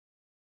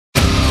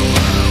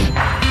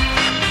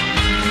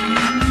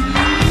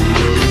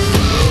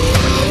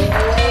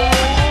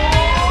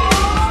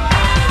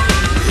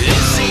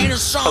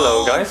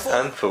guys,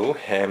 I'm Fu.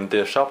 I'm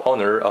the shop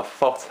owner of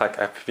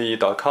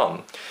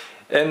FoxtechFPV.com.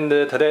 And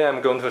today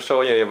I'm going to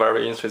show you a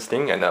very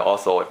interesting and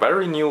also a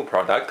very new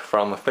product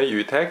from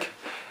FY31AP.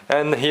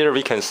 And here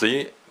we can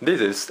see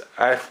this is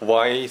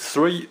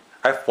FY31AP,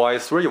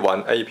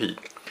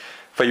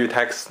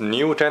 FY31AP's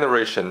new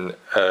generation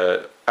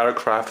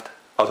aircraft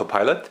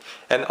autopilot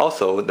and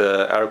also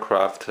the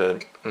aircraft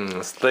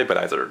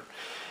stabilizer.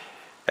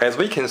 As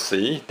we can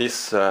see,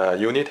 this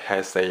unit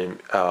has a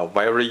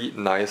very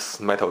nice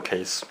metal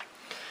case,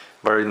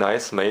 very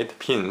nice made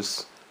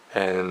pins,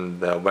 and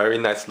very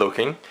nice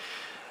looking.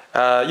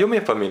 You may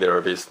be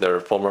familiar with their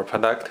former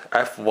product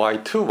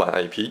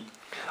FY21AP.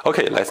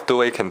 Okay, let's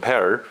do a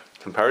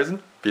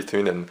comparison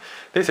between them.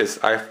 This is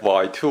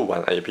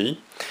FY21AP,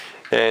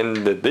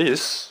 and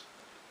this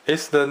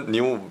is the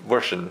new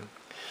version.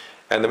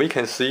 And we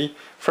can see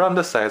from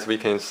the size, we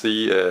can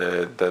see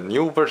the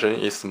new version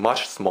is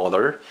much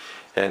smaller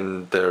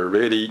and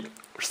really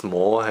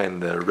small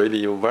and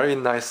really very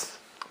nice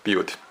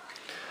build.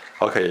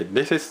 Okay,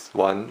 this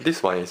one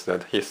is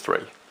the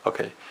history.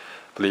 Okay,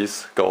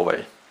 please go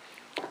away.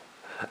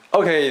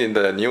 Okay,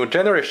 the new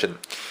generation,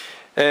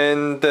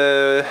 and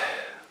it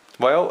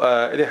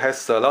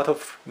has a lot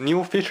of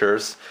new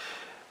features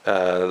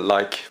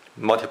like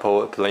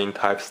multiple plane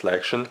type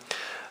selection,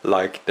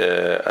 like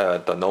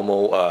the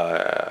normal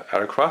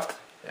aircraft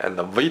and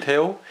the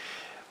VTOL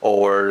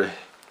or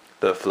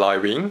the fly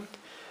wing,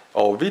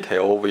 or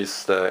VTOL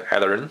with the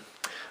aileron,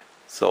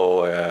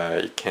 so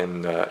it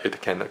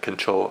can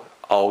control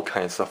all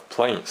kinds of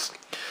planes.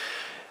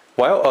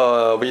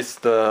 Well,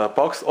 with the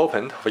box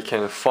opened, we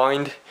can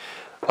find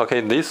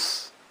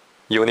this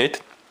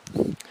unit,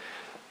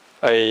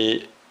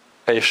 a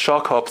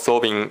shock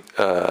absorbing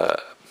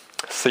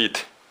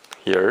seat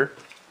here.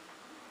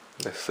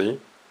 Let's see,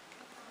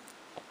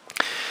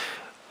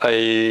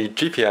 a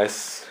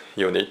GPS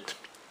unit.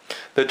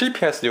 The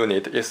GPS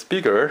unit is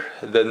bigger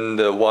than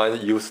the one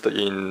used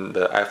in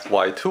the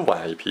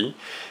FY21AP,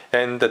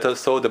 and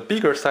so the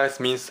bigger size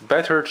means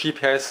better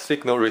GPS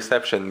signal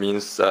reception,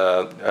 means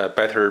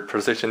better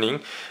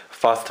positioning,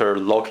 faster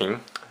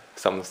locking,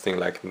 something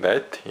like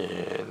that.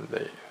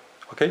 And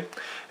okay,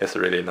 it's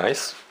really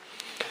nice.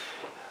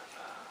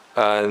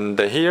 And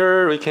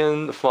here we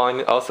can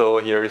find also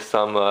here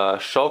some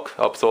shock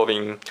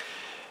absorbing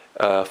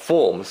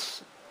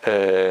foams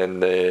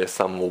and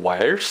some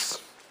wires.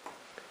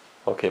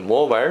 Okay,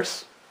 more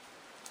wires.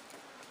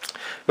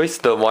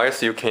 With the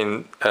wires, you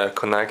can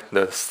connect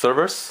the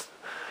servers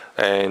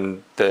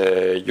and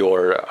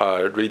your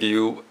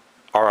radio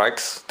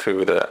RX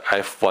to the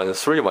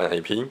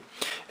F131AP,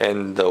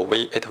 and the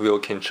way it will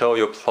control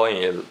your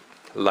plane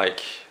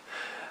like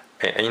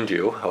an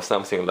angel or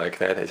something like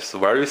that. It's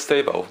very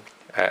stable.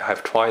 I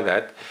have tried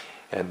that,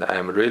 and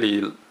I'm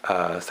really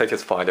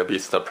satisfied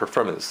with the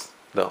performance.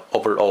 The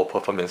overall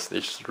performance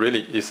is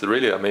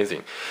really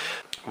amazing.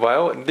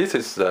 Well, this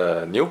is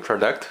a new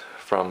product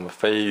from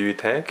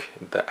FY31AP,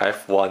 the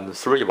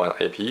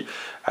F131AP,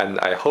 and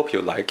I hope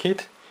you like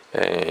it.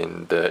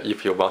 And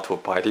if you want to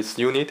buy this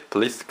unit,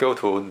 please go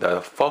to the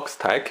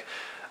Foxtech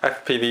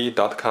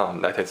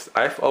FPV.com. That is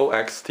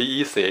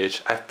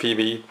FOXTECH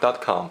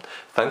FPV.com.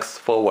 Thanks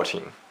for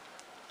watching.